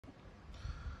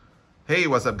Hey,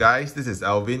 what's up guys? This is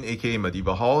Alvin aka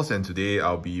Medieval Halls, and today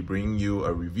I'll be bringing you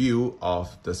a review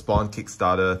of the Spawn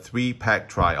Kickstarter 3-pack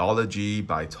Trilogy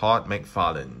by Todd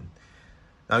McFarlane.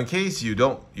 Now in case you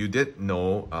did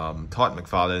know, Todd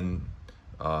McFarlane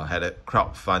had a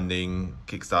crowdfunding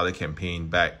Kickstarter campaign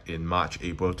back in March,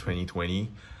 April 2020,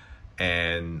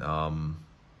 and to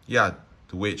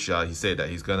which he said that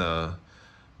he's gonna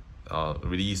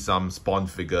release some Spawn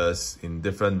figures in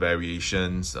different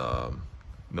variations.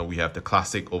 We have the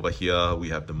classic over here, we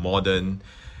have the modern,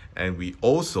 and we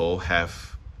also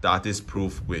have the artist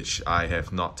proof, which I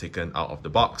have not taken out of the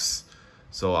box.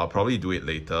 So I'll probably do it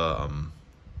later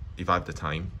if I have the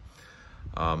time.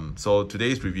 So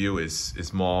today's review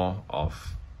is more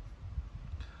of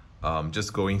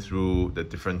just going through the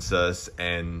differences,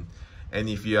 and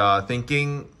if you are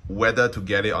thinking whether to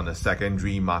get it on the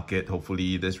secondary market,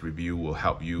 hopefully this review will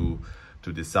help you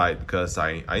to decide, because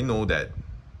I know that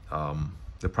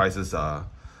the prices are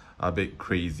a bit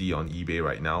crazy on eBay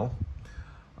right now.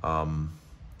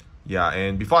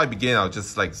 And before I begin, I'll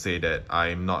just like to say that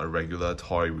I'm not a regular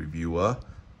toy reviewer.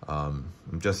 I'm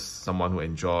just someone who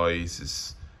enjoys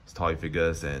his toy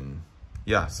figures, and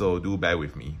so do bear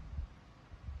with me.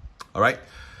 Alright,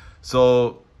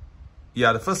 so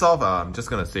the first off, I'm just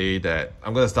gonna say that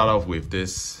I'm gonna start off with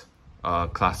this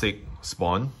classic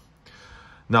Spawn.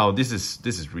 Now this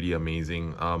is really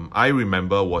amazing. I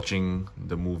remember watching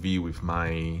the movie with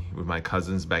my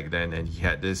cousins back then, and he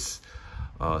had this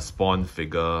Spawn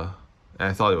figure, and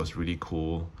I thought it was really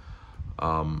cool.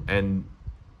 And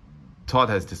Todd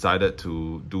has decided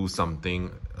to do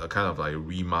something, a kind of like a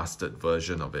remastered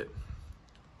version of it.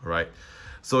 Right?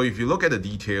 So if you look at the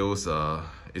details,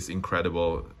 it's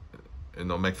incredible.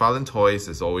 McFarlane Toys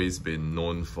has always been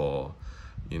known for,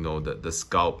 the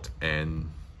sculpt,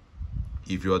 and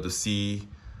if you were to see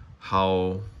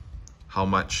how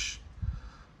much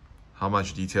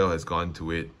detail has gone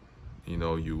to it,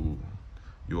 you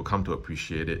will come to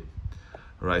appreciate it.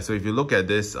 Right? So if you look at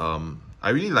this, I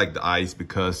really like the eyes,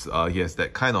 because he has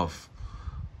that kind of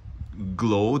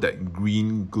glow, that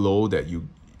green glow that you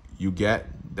get,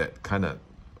 that kind of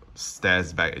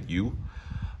stares back at you.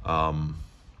 And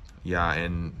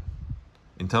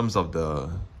in terms of the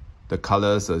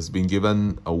colors, it's been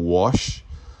given a wash,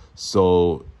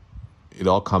 so it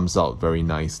all comes out very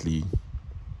nicely,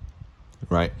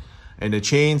 right? And the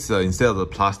chains, instead of the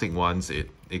plastic ones,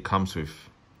 it comes with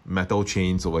metal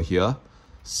chains over here,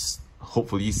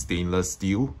 hopefully stainless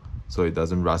steel, so it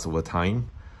doesn't rust over time.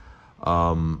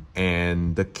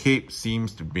 And the cape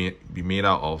seems to be made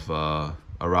out of a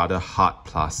rather hard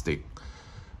plastic.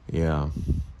 In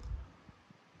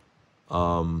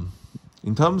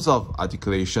terms of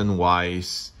articulation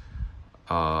wise,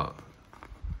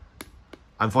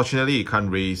 unfortunately you can't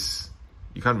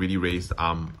really raise the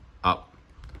arm up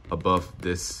above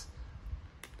his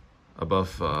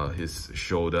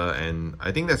shoulder, and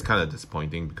I think that's kind of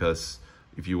disappointing, because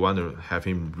if you want to have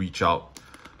him reach out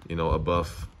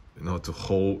above, to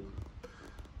hold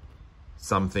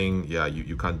something,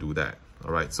 you can't do that.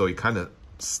 All right, so it kind of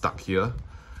stuck here,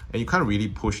 and you can't really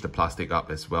push the plastic up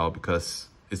as well, because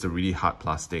it's a really hard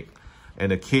plastic,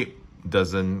 and the cape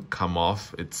doesn't come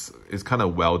off. It's kind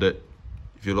of welded.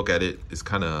 If you look at it, it's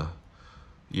kind of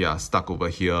stuck over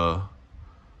here,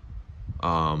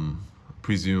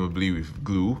 presumably with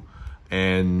glue,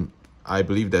 and I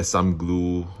believe there's some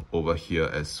glue over here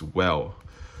as well.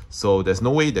 So there's no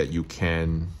way that you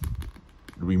can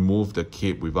remove the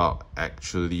cape without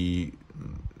actually,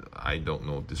 I don't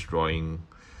know, destroying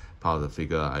part of the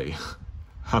figure.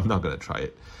 I'm not gonna try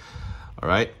it. All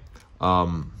right.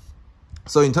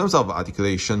 So in terms of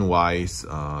articulation wise,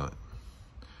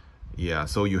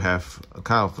 so you have a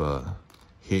kind of a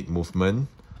head movement.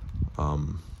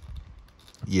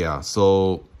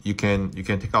 So you can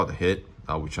take out the head,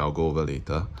 which I'll go over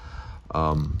later.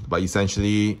 But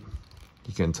essentially,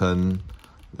 you can turn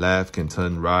left, can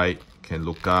turn right, can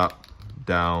look up,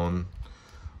 down,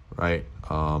 right?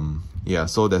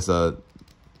 So there's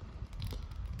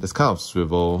kind of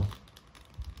swivel,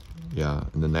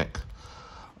 in the neck.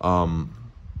 And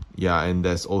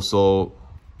there's also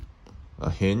a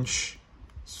hinge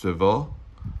swivel.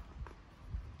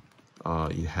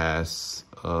 It has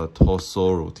a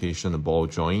torso rotation, a ball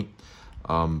joint,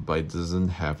 but it doesn't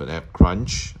have an ab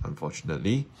crunch,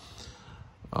 unfortunately.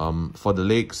 For the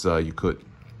legs, you could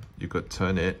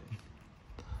turn it.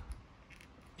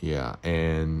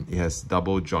 And it has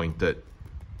double jointed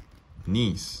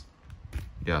knees.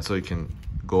 So you can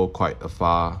go quite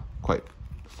far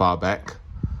back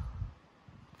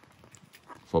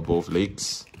for both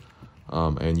legs.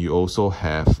 And you also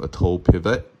have a toe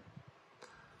pivot.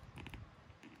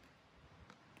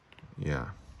 Yeah.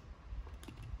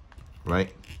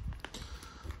 Right?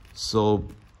 So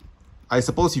I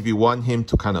suppose if you want him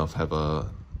to kind of have a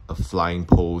flying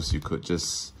pose, you could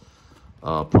just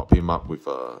prop him up with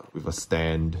a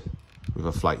stand, with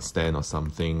a flight stand or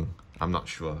something. I'm not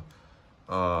sure.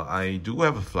 I do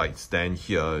have a flight stand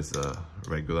here. It's a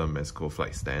regular Mezco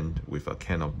flight stand with a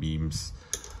can of beams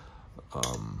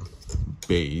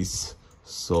base.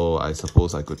 So I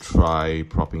suppose I could try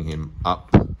propping him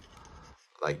up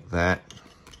like that.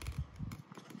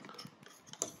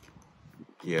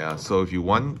 Yeah, so if you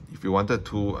wanted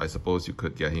to, I suppose you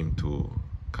could get him to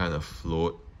kind of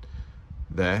float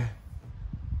there.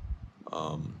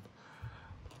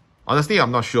 Honestly,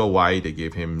 I'm not sure why they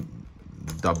gave him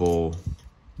double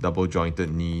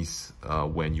jointed knees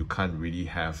when you can't really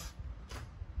have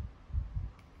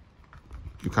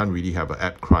an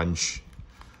ab crunch,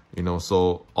 you know.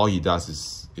 So all he does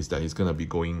is that he's gonna be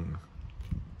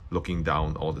looking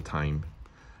down all the time,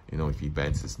 you know, if he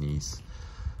bends his knees.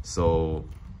 So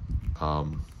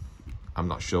I'm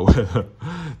not sure whether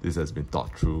this has been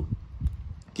thought through.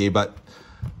 Okay, but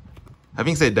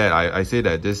having said that, I say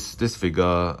that this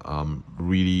figure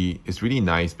is really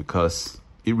nice because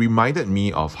it reminded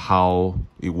me of how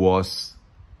it was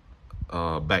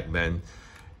back then.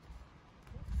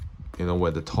 You know,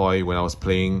 when I was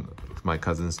playing with my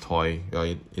cousin's toy,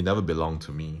 it never belonged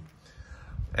to me.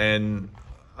 And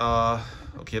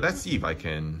okay, let's see if I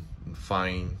can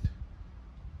find,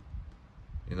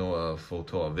 you know, a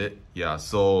photo of it. Yeah,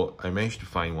 so I managed to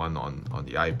find one on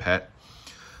the iPad.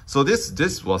 So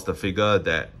this was the figure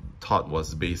that Todd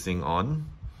was basing on,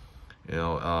 you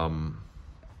know,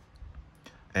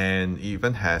 and it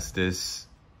even has this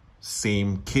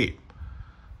same cape.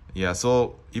 Yeah,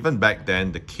 so even back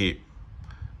then the cape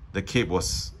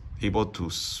was able to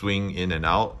swing in and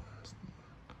out.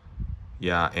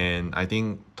 Yeah, and I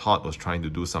think Todd was trying to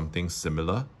do something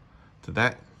similar to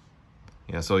that.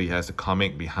 Yeah, so he has a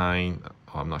comic behind.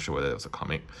 Oh, I'm not sure whether it was a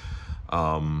comic.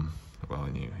 Well,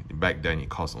 back then it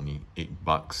cost only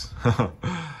 $8.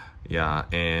 Yeah,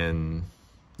 and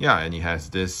he has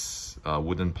this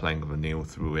wooden plank with a nail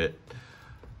through it.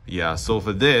 Yeah, so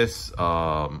for this,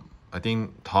 I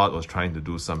think Todd was trying to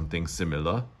do something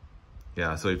similar.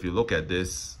 Yeah, so if you look at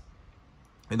this,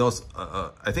 you know,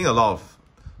 I think a lot of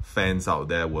fans out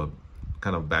there were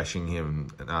kind of bashing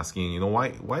him and asking, you know,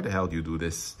 why the hell do you do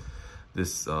this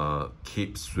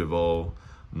cape swivel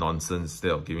nonsense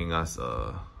instead of giving us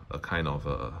a kind of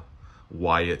a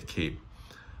wired cape?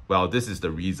 Well, this is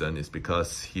the reason. It's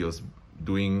because he was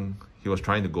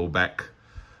trying to go back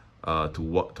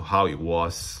to how it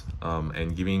was,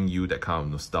 and giving you that kind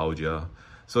of nostalgia.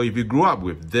 So if you grew up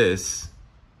with this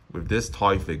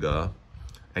toy figure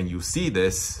and you see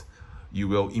this, you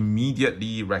will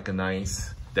immediately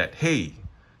recognize that, hey,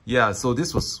 yeah, so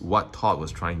this was what Todd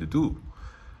was trying to do.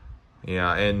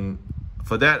 Yeah, and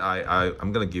for that,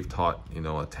 I'm gonna give Todd, you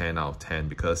know, a 10 out of 10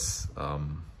 because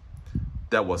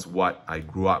that was what I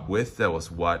grew up with. That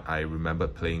was what I remember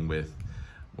playing with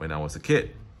when I was a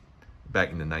kid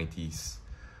back in the 90s.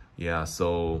 Yeah,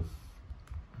 so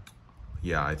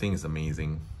yeah, I think it's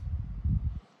amazing.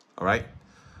 All right.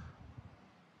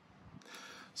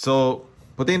 So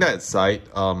putting that aside,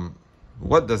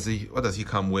 what does he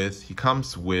come with? He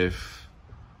comes with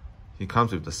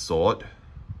the sword.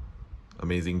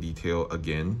 Amazing detail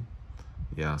again.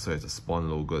 Yeah, so it's a Spawn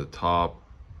logo at the top.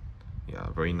 Yeah,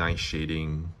 very nice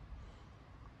shading.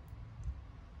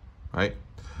 Right?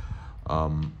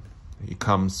 It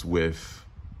comes with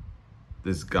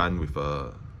this gun with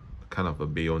a kind of a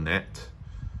bayonet.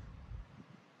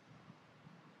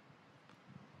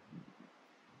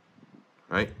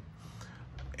 Right?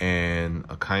 And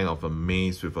a kind of a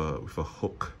mace with a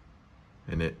hook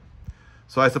in it.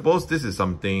 So I suppose this is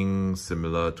something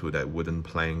similar to that wooden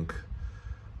plank.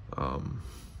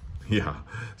 Yeah,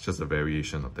 it's just a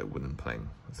variation of that wooden plank,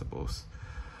 I suppose.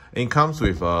 And it comes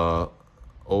with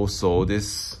also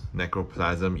this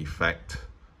necroplasm effect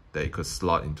that it could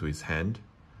slot into his hand,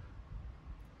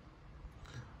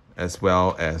 as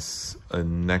well as a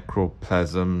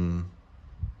necroplasm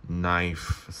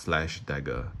knife /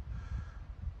 dagger.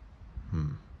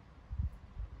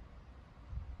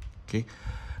 Okay,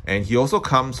 and he also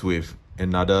comes with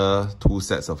another 2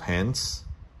 sets of hands.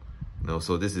 You know,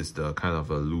 so this is the kind of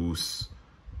a loose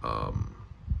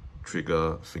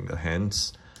trigger finger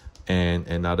hands, and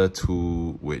another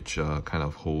 2 which kind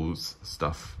of holds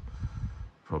stuff,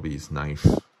 probably his knife,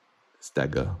 his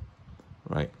dagger,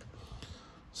 right?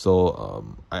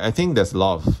 So I think there's a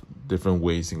lot of different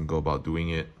ways you can go about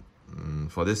doing it.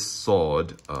 For this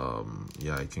sword,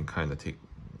 yeah, I can kind of take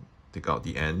out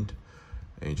the end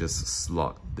and just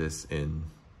slot this in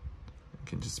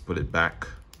can just put it back.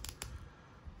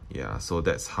 Yeah, so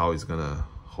that's how it's gonna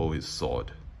hold his sword.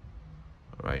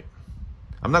 All right,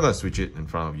 I'm not gonna switch it in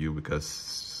front of you because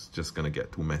it's just gonna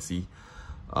get too messy.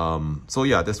 So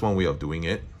yeah, that's one way of doing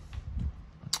it.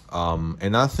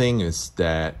 Another thing is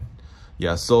that,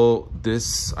 yeah, so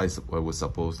this, I would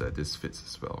suppose that this fits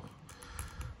as well.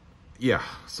 Yeah,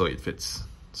 so it fits.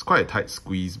 It's quite a tight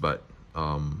squeeze, but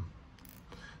the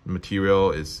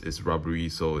material is rubbery,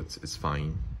 so it's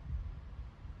fine.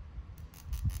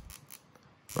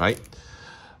 Right?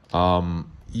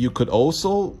 You could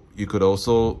also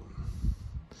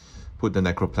put the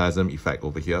necroplasm effect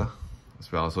over here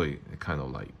as well, so it kind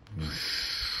of like,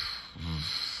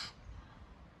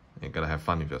 you're gonna have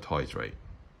fun with your toys, right?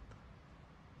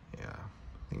 Yeah,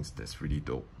 I think that's really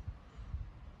dope.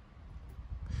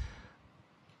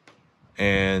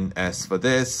 And as for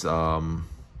this, you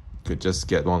could just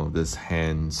get one of these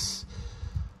hands.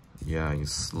 Yeah, you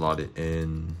slot it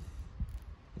in.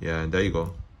 Yeah, and there you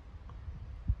go.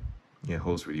 Yeah, it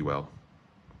holds really well.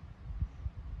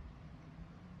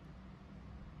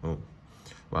 Oh,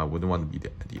 well, I wouldn't want to be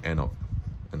at the end of,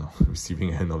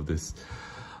 receiving end of this.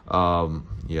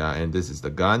 Yeah, and this is the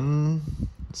gun.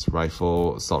 It's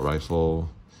rifle, assault rifle.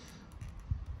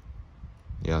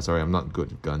 Yeah, sorry, I'm not good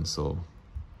with guns, so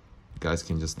you guys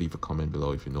can just leave a comment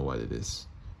below if you know what it is.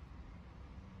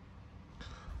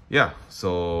 Yeah,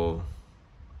 so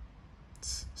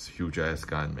it's a huge ass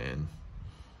gun, man.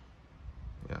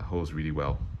 Yeah, holds really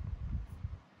well.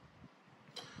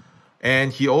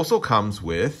 And he also comes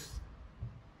with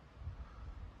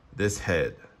this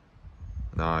head.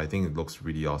 Now, I think it looks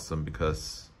really awesome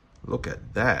because look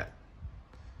at that.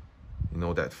 You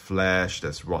know, that flesh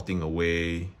that's rotting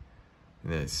away,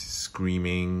 and it's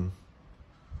screaming.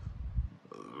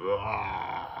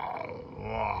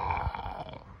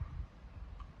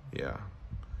 Yeah,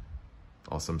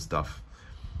 awesome stuff.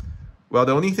 Well,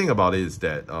 the only thing about it is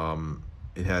that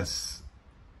it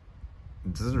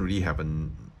doesn't really have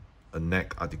a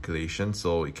neck articulation,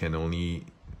 so it can only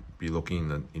be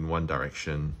looking in one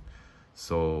direction.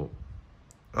 So,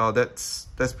 that's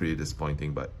pretty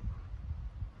disappointing, but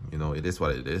you know, it is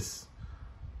what it is.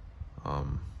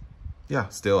 Yeah,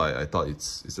 still I thought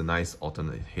it's a nice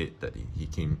alternate head that he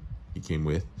came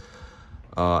with.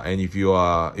 And if you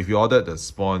ordered the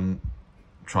Spawn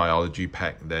Trilogy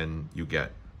pack, then you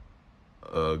get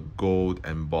a gold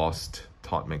embossed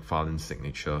Todd McFarlane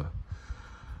signature,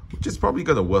 which is probably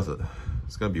gonna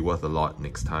be worth a lot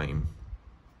next time.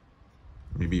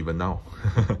 Maybe even now.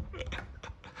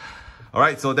 All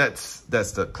right, so that's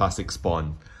the classic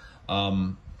Spawn.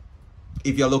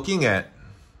 If you're looking at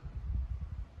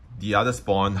the other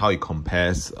Spawn, how it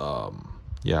compares,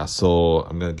 yeah, so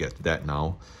I'm gonna get to that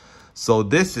now. So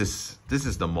this is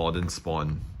the modern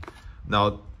Spawn.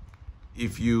 Now,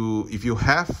 if you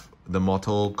have the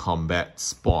Mortal Kombat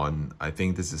Spawn, I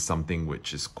think this is something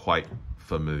which is quite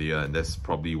familiar, and that's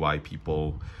probably why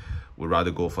people would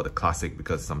rather go for the classic,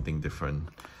 because something different.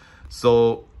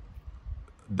 So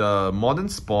the modern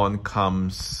Spawn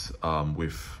comes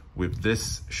with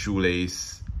this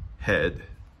shoelace head,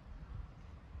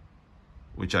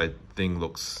 which I think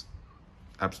looks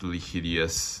absolutely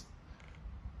hideous,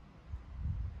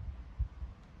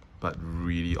 but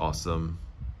really awesome.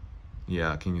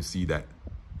 Yeah, can you see that?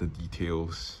 The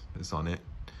details that's on it.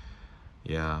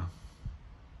 Yeah.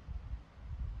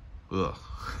 Ugh.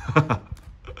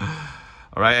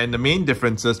 All right, and the main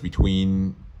differences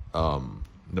between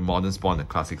the modern Spawn and the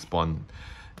classic Spawn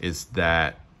is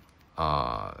that,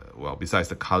 well, besides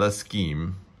the color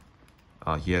scheme,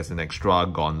 he has an extra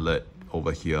gauntlet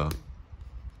over here.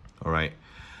 All right,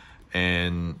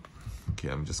 and okay,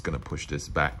 I'm just gonna push this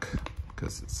back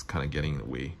because it's kind of getting in the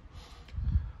way.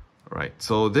 All right,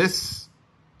 so this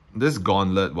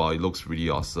gauntlet, while it looks really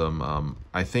awesome,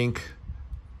 I think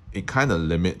it kind of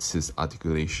limits his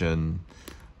articulation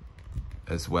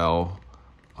as well.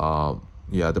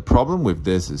 Yeah, the problem with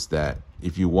this is that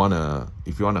if you wanna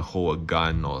hold a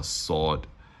gun or a sword,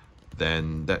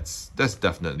 then that's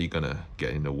definitely gonna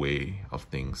get in the way of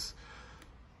things.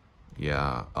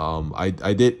 Yeah,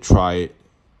 I did try it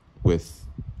with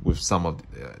some of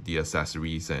the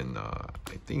accessories, and I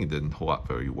think it didn't hold up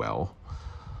very well.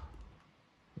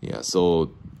 Yeah,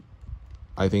 so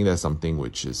I think that's something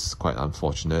which is quite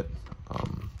unfortunate.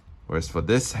 Whereas for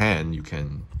this hand, you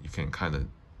can kind of,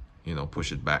 you know,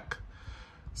 push it back,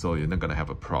 so you're not gonna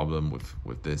have a problem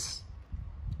with this.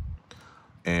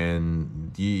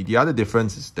 And the other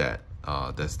difference is that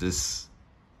there's this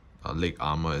leg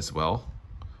armor as well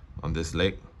on this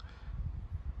leg.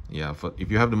 Yeah, if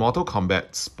you have the Mortal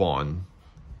Kombat Spawn,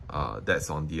 that's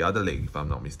on the other leg, if I'm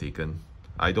not mistaken.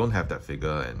 I don't have that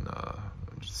figure, and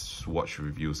just watch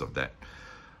reviews of that.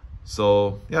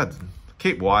 So yeah,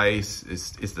 cape wise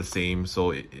is the same,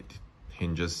 so it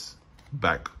hinges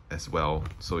back as well,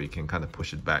 so you can kind of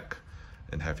push it back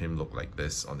and have him look like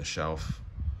this on the shelf.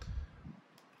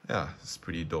 Yeah, it's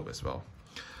pretty dope as well.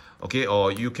 Okay,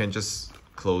 or you can just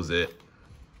close it.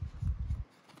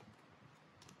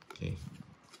 Okay,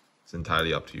 it's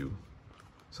entirely up to you.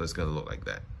 So it's gonna look like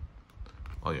that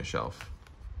on your shelf.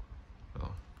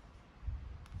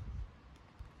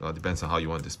 Well, it depends on how you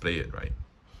want to display it, right?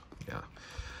 Yeah. All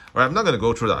right, I'm not gonna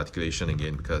go through the articulation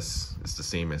again because it's the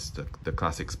same as the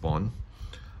classic Spawn.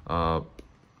 Well,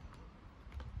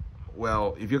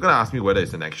 if you're gonna ask me whether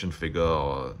it's an action figure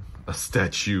or a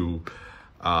statue,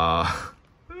 I'm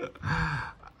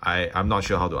not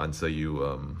sure how to answer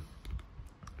you.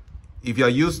 If you're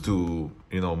used to,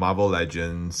 Marvel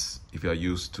Legends, if you're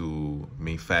used to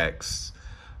Mafex,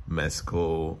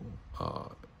 Mezco,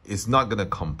 it's not gonna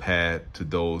compare to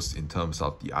those in terms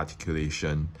of the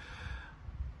articulation.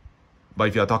 But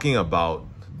if you're talking about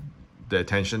the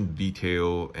attention to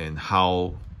detail and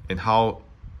how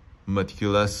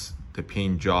meticulous the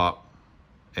paint job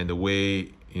and the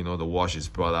way the wash is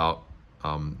brought out,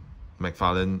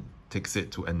 McFarlane takes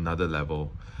it to another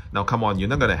level. Now come on, you're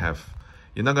not gonna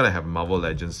have Marvel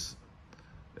Legends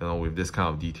with this kind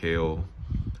of detail.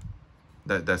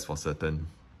 That's for certain,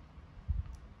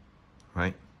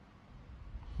 right?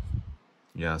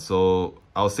 Yeah, so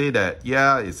I'll say that,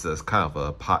 yeah, it's a kind of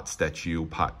a part statue,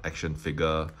 part action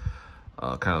figure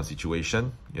kind of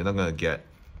situation. You're not gonna get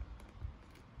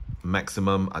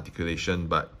maximum articulation,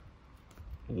 but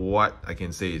what I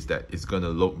can say is that it's gonna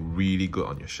look really good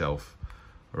on your shelf,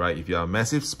 right? If you're a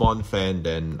massive Spawn fan,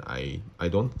 then I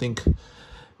don't think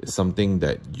it's something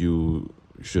that you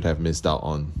should have missed out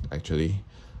on, actually.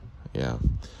 Yeah.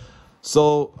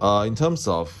 So in terms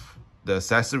of the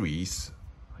accessories,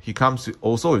 he comes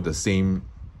also with the same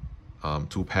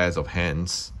 2 pairs of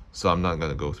hands, so I'm not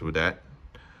gonna go through that.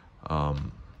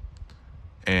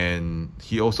 And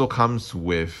he also comes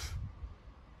with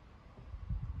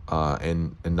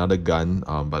another gun,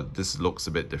 but this looks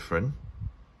a bit different.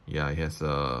 Yeah, he has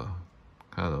a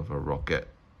kind of a rocket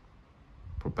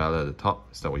propeller at the top.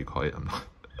 Is that what you call it? I'm not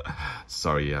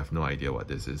sorry, I have no idea what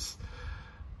this is.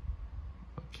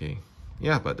 Okay,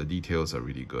 yeah, but the details are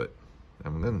really good.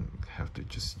 I'm gonna have to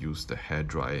just use the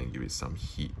hairdryer and give it some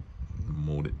heat,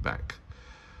 mold it back.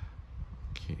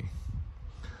 Okay.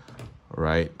 All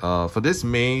right. For this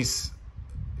mace,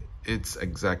 it's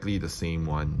exactly the same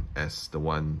one as the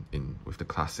one with the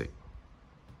classic.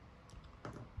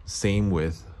 Same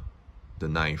with the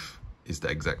knife, is the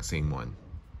exact same one,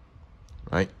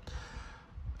 right?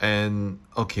 And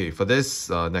okay, for this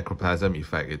necroplasm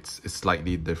effect, it's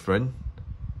slightly different.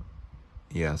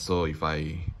 Yeah, so if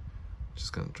I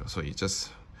just gonna draw, so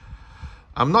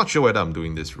I'm not sure whether I'm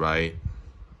doing this right.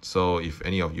 So if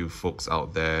any of you folks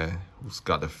out there who's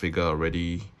got the figure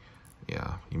already,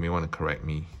 yeah, you may want to correct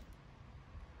me.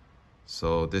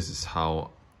 So this is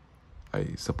how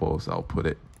I suppose I'll put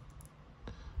it.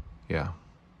 Yeah.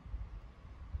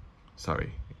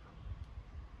 Sorry.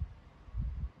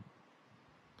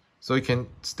 So you can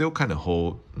still kind of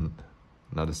hold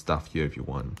another stuff here if you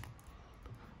want.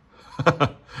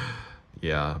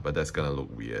 Yeah, but that's gonna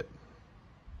look weird.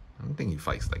 I don't think he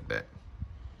fights like that.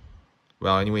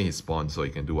 Well, anyway, he's Spawn, so he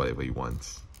can do whatever he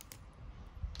wants.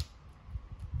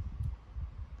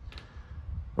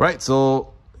 Right,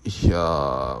 so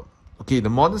okay, the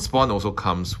modern Spawn also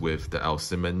comes with the Al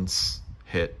Simmons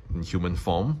head in human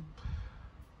form.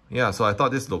 Yeah, so I thought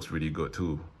this looks really good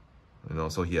too.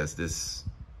 So he has this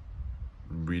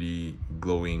really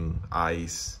glowing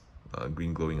eyes,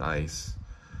 green glowing eyes.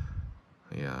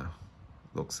 Yeah,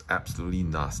 looks absolutely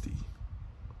nasty.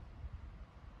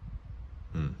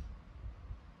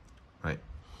 Right.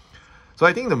 So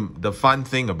I think the fun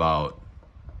thing about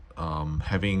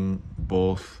having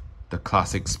both the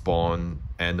classic Spawn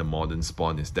and the modern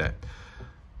Spawn is that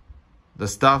the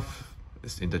stuff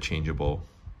is interchangeable.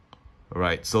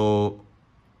 Right. So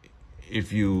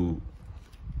if you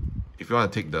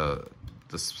want to take the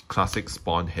classic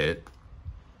Spawn head,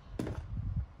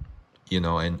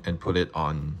 and put it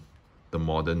on the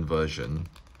modern version,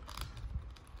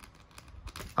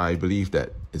 I believe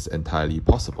that it's entirely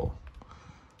possible.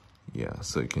 Yeah,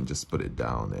 so you can just put it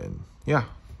down, and yeah,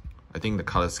 I think the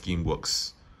color scheme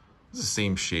works. It's the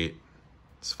same shade,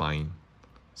 it's fine.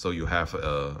 So you have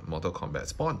a Mortal Kombat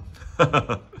Spawn.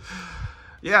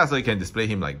 Yeah, so you can display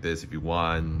him like this if you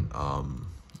want.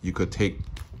 You could take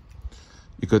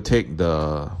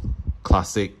the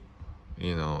classic,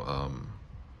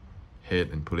 head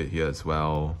and put it here as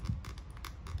well.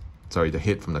 Sorry, the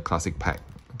head from the classic pack.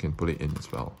 can put it in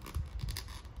as well.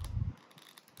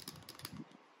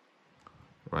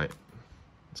 Right,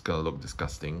 it's gonna look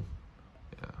disgusting.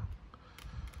 Yeah.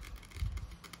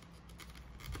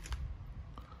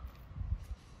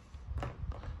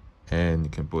 And you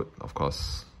can put, of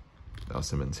course, the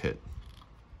Simmons head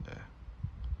there.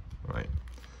 Right.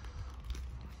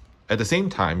 At the same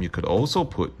time, you could also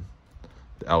put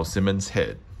the Simmons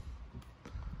head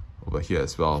over here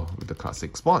as well with the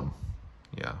classic Spawn.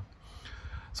 Yeah.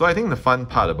 So I think the fun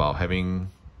part about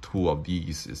having two of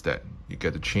these is that you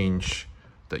get to change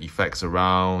the effects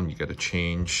around, you get to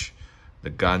change the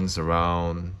guns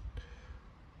around.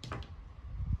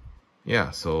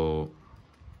 Yeah, so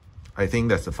I think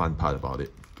that's the fun part about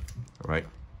it. Alright.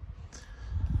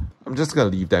 I'm just gonna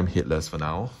leave them headless for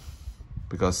now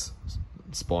because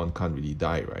Spawn can't really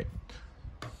die, right?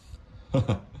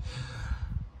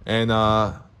 And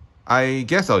I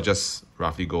guess I'll just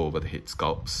roughly go over the head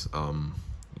sculpts.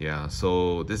 Yeah,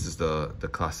 so this is the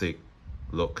classic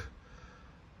look.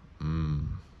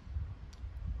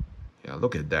 Yeah,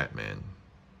 look at that, man.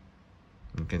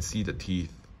 You can see the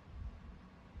teeth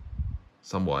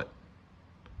somewhat.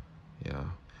 Yeah,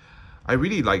 I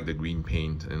really like the green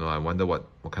paint. You know, I wonder what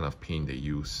kind of paint they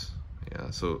use.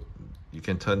 Yeah, so you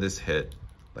can turn this head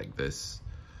like this.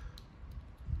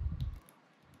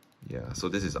 Yeah, so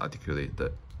this is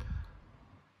articulated.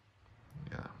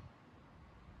 Yeah,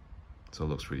 so it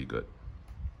looks really good.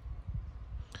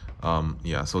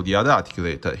 Yeah, so the other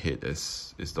articulated head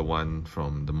is the one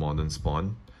from the modern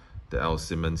Spawn, the Al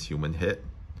Simmons human head.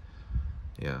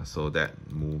 Yeah, so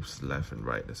that moves left and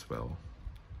right as well,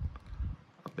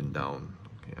 up and down.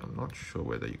 Okay, I'm not sure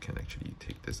whether you can actually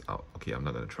take this out. Okay, I'm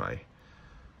not gonna try.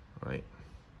 Right,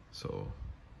 so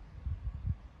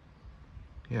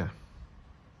yeah,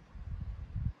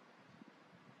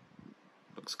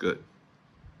 looks good.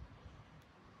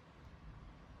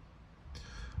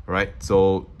 Right,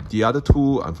 so the other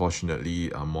two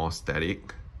unfortunately are more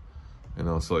static, you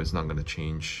know, so it's not going to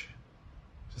change.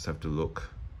 Just have to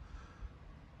look.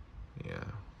 Yeah.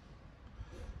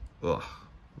 Ugh,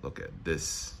 look at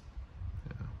this.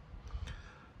 Yeah.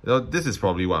 You know, this is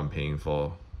probably what I'm paying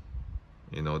for.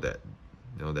 That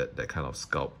kind of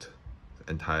sculpt,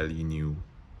 entirely new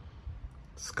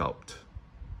sculpt.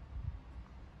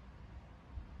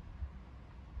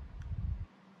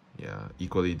 Yeah,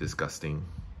 equally disgusting.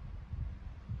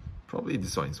 Probably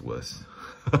this one is worse.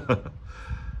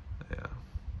 Yeah.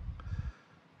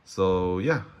 So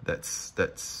yeah,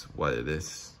 that's what it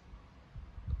is.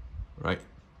 Right.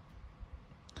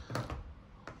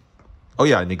 Oh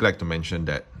yeah, I neglect to mention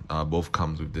that both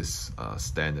comes with this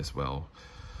stand as well.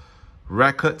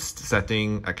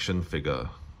 Record-setting action figure.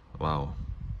 Wow.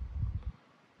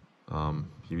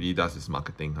 He really does his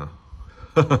marketing, huh?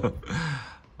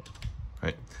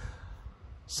 Right.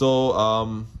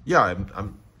 So yeah,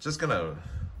 I'm just gonna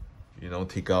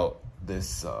take out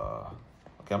this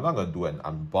okay, I'm not gonna do an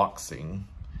unboxing,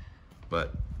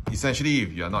 but essentially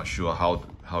if you're not sure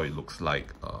how it looks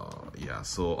like, yeah,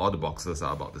 so all the boxes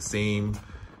are about the same.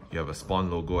 You have a Spawn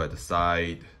logo at the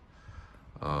side.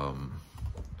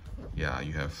 Yeah,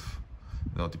 you have,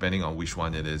 depending on which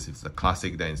one it is, if it's the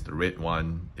classic, then it's the red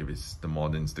one. If it's the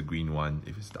modern, it's the green one.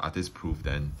 If it's the artist proof,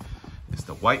 then it's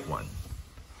the white one.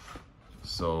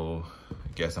 So I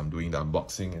guess I'm doing the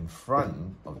unboxing in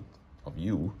front of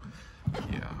you.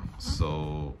 Yeah,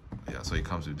 so it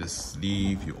comes with this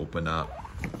sleeve. You open up.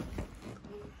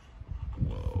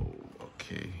 Whoa,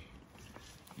 okay.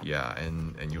 Yeah,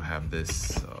 and you have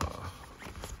this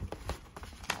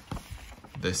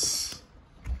this.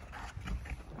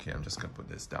 Okay, I'm just gonna put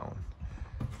this down.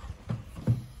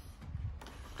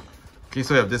 Okay,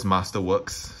 so you have this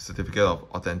Masterworks Certificate of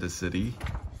Authenticity,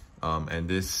 and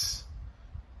this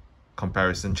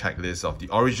comparison checklist of the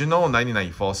original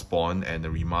 1994 Spawn and the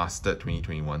remastered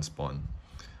 2021 Spawn.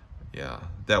 Yeah,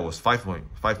 that was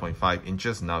 5.5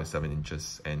 inches, now it's 7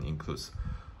 inches, and includes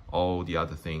all the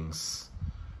other things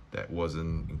that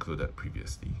wasn't included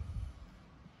previously.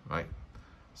 Right?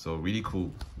 So really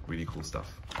cool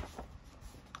stuff.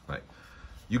 Right.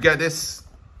 You get this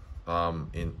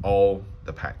in all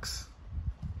the packs.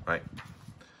 Right?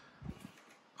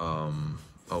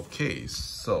 Okay,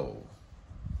 so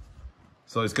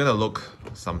it's gonna look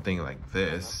something like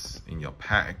this in your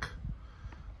pack.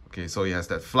 Okay, so it has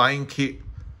that flying cape.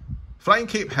 Flying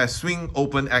cape has swing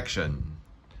open action.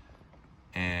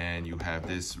 And you have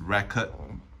this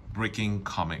record-breaking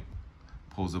comic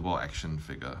posable action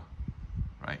figure,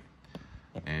 right?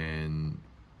 And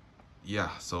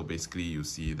yeah, so basically you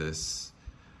see this.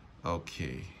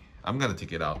 Okay, I'm gonna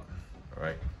take it out, all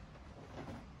right?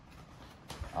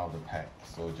 out of the pack.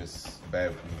 So just bear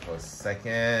with me for a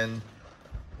second.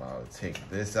 I'll take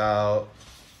this out.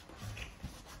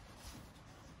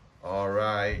 All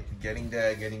right, getting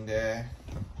there, getting there.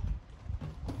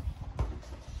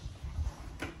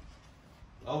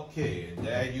 Okay,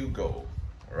 there you go.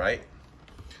 All right.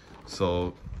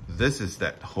 So this is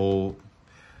that whole.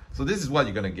 So this is what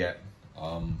you're gonna get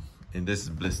in this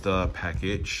blister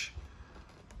package.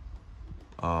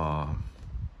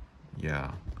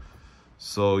 Yeah.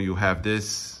 So you have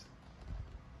this.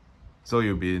 So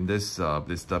you'll be in this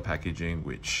blister packaging,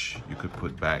 which you could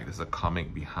put back. There's a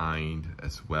comic behind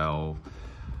as well.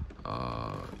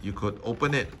 You could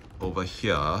open it over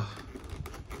here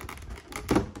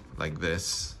like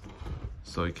this,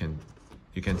 so you can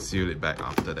seal it back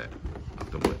after that,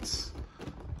 afterwards.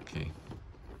 Okay,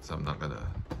 so I'm not gonna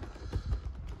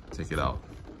take it out.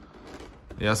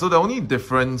 Yeah, so the only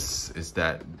difference is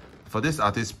that for this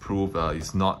artist proof,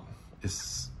 it's not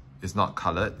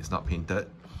colored, it's not painted.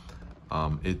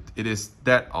 It is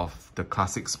that of the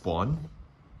classic Spawn.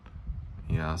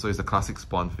 Yeah, so it's a classic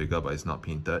Spawn figure, but it's not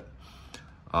painted.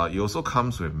 It also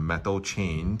comes with metal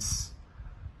chains,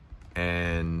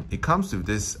 and it comes with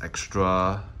this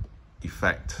extra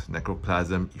effect,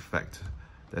 necroplasm effect.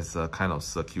 There's a kind of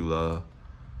circular,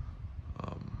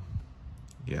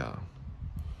 yeah.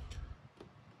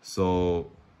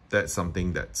 So that's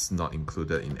something that's not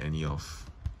included in any of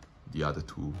the other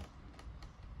two,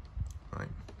 right?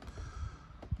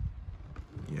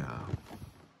 Yeah.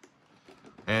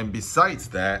 And besides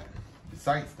that,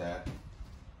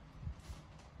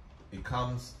 it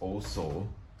comes also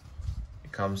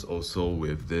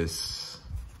with this.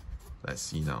 Let's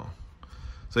see now.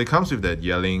 So it comes with that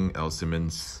yelling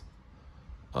Elsimmons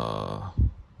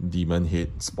demon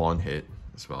head, spawn head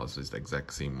as well. So it's the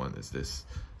exact same one as this.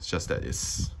 It's just that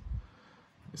it's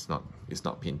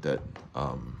not painted.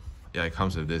 Yeah, it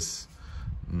comes with this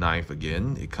knife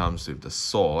again. It comes with the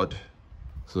sword.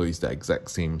 So it's the exact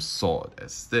same sword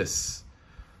as this.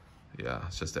 Yeah,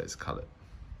 it's just that it's colored.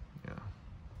 Yeah,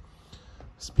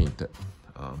 it's painted.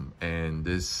 And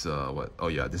this, what? Oh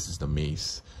yeah, this is the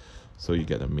mace. So you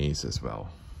get a mace as well,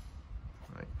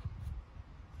 right?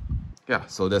 Yeah,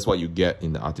 so that's what you get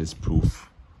in the artist proof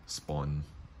Spawn.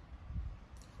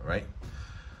 All right.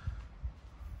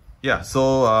 Yeah,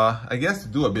 so I guess to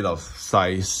do a bit of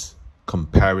size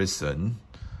comparison.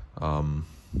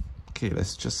 Okay,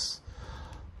 let's just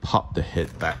pop the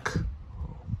head back.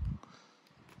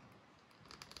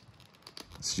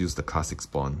 Let's use the classic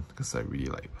Spawn because I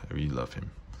really love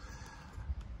him.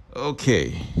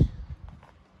 Okay,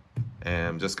 and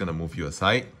I'm just gonna move you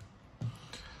aside.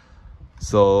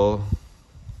 So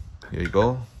here you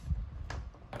go.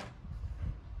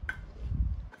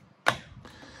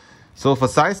 So for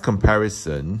size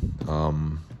comparison,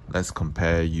 let's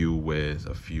compare you with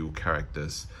a few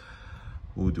characters.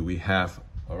 Who do we have?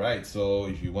 All right, so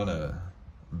if you want to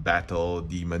battle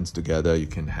demons together, you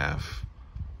can have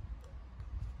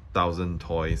 1,000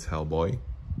 Toys Hellboy.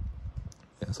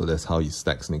 Yeah, so that's how he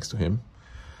stacks next to him.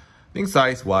 I think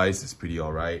size-wise, it's pretty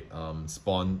alright.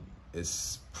 Spawn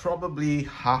is probably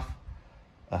half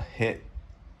a head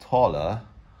taller,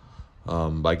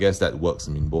 but I guess that works.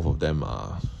 I mean, both of them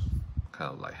are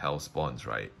kind of like hell spawns,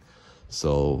 right?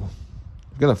 So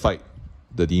we're gonna fight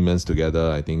the demons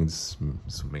together. I think this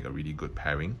will make a really good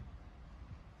pairing.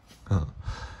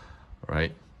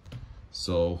 Right,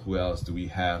 so who else do we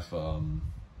have?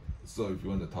 So if you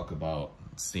want to talk about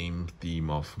same theme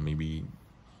of maybe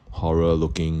horror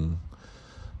looking,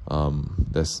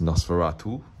 there's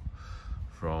Nosferatu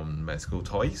from Mezco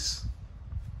Toys.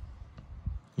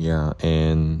 Yeah,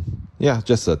 and yeah,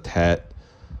 just a tad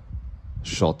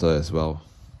shorter as well.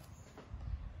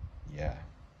 Yeah,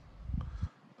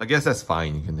 I guess that's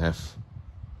fine. You can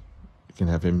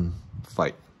have him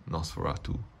fight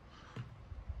Nosferatu.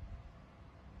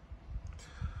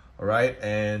 All right,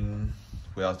 and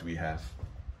who else do we have?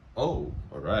 Oh,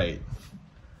 all right.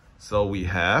 So we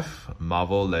have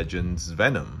Marvel Legends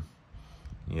Venom.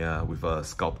 Yeah, with a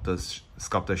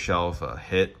sculptor shelf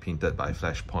head painted by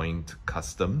Flashpoint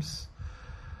Customs.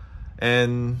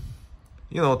 And,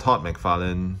 you know, Todd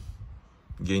McFarlane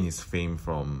gained his fame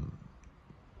from,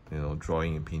 you know,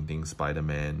 drawing and painting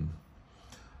Spider-Man,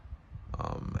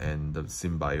 and the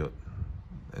symbiote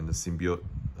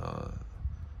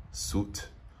suit.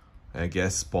 I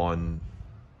guess Spawn,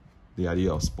 the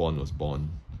idea of Spawn was born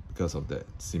because of that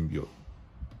symbiote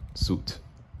suit.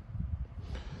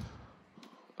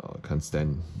 I can't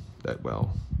stand that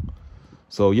well.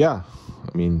 So yeah,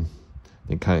 I mean,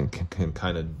 they can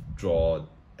kind of draw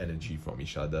energy from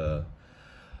each other.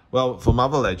 Well, for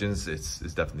Marvel Legends, it's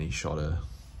definitely shorter.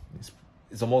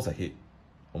 It's almost a head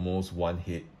almost one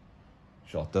head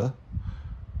shorter.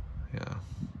 Yeah,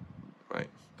 right.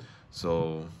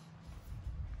 So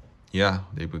yeah,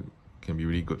 they can be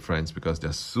really good friends because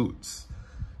their suits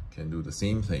can do the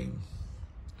same thing.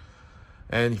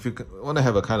 And if you want to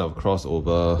have a kind of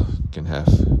crossover, you can have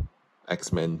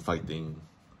X-Men fighting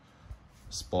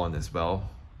Spawn as well.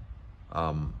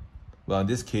 Well, in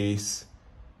this case,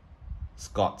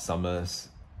 Scott Summers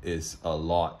is a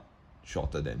lot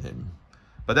shorter than him.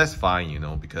 But that's fine, you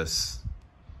know, because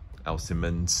Al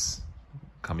Simmons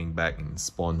coming back in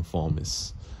Spawn form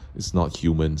is not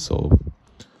human, so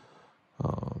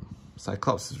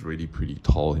Cyclops is really pretty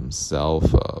tall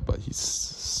himself, but he's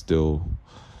still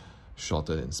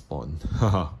shorter than Spawn.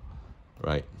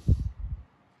 Right.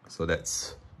 So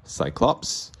that's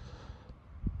Cyclops.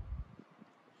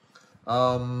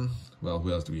 Well,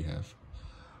 who else do we have?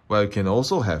 Well, you can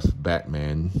also have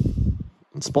Batman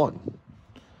and Spawn.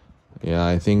 Yeah,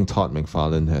 I think Todd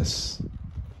McFarlane has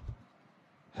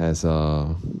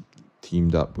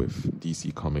teamed up with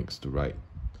DC Comics to write.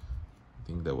 I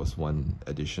think there was one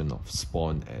edition of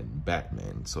Spawn and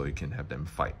Batman, so you can have them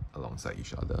fight alongside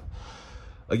each other.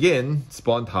 Again,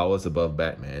 Spawn towers above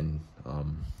Batman,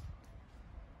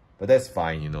 but that's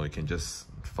fine, you know, you can just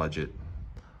fudge it.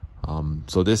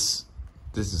 So this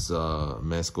is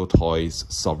Mezco Toys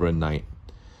Sovereign Knight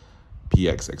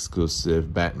PX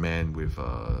exclusive Batman with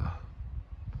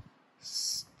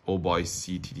Old Boy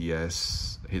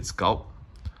CTDS head sculpt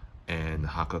and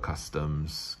Hacker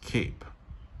Customs cape.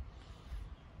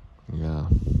 Yeah.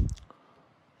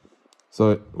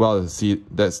 So, well, see,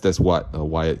 that's what a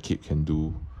wired cape can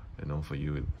do, you know, for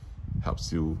you. It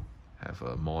helps you have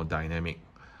a more dynamic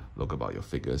look about your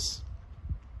figures,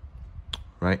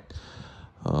 right?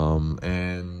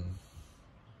 And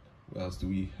what else do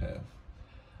we have?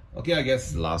 Okay, I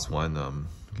guess the last one,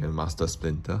 again, Master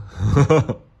Splinter.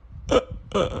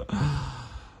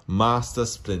 Master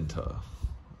Splinter,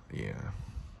 yeah,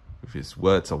 with his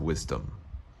words of wisdom.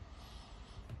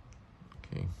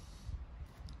 Okay,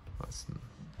 that's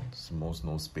almost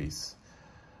no space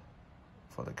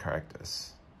for the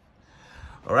characters.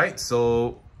 All right,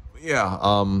 so yeah,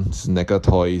 it's NECA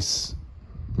Toys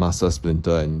Master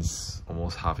Splinter, and it's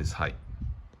almost half his height.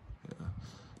 Yeah.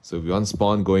 So if you want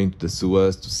Spawn going to the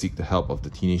sewers to seek the help of the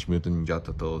Teenage Mutant Ninja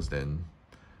Turtles, then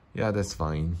yeah, that's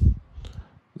fine.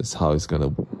 That's how it's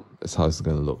gonna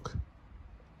look.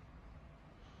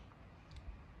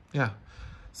 Yeah.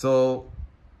 So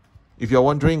if you're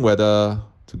wondering whether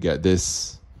to get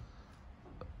this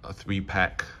a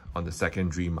 3-pack on the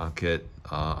secondary market,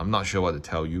 I'm not sure what to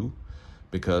tell you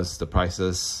because the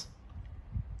prices,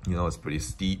 you know, it's pretty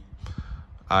steep.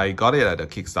 I got it at a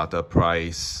Kickstarter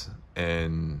price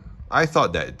and I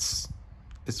thought that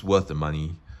it's worth the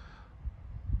money.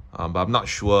 But I'm not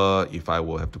sure if I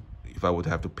would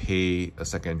have to pay a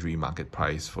secondary market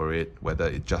price for it, whether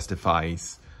it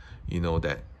justifies, you know,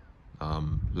 that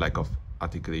lack of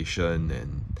articulation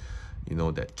and, you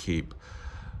know, that cape.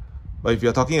 But if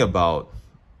you're talking about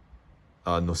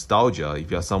nostalgia,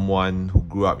 if you're someone who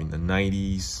grew up in the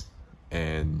 90s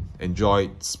and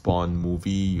enjoyed Spawn movie,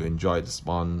 you enjoyed the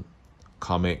Spawn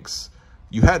comics,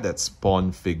 you had that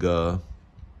Spawn figure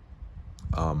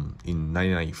in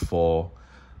 1994,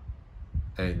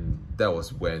 and that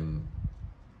was when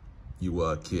you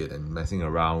were a kid and messing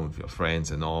around with your friends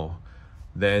and all,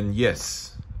 then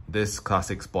yes, this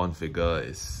classic Spawn figure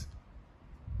is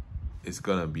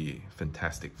gonna be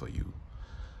fantastic for you.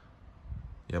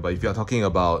 Yeah, but if you're talking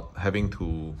about having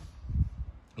to,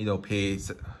 you know, pay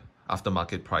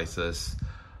aftermarket prices,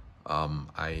 I'm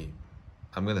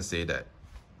gonna say that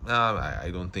I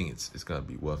don't think it's gonna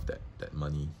be worth that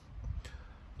money.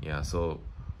 Yeah, so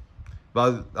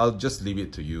but I'll just leave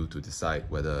it to you to decide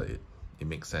whether it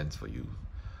makes sense for you.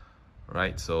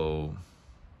 Right? So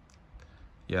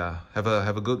yeah, have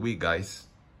a good week, guys.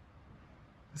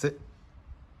 That's it.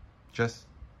 Cheers.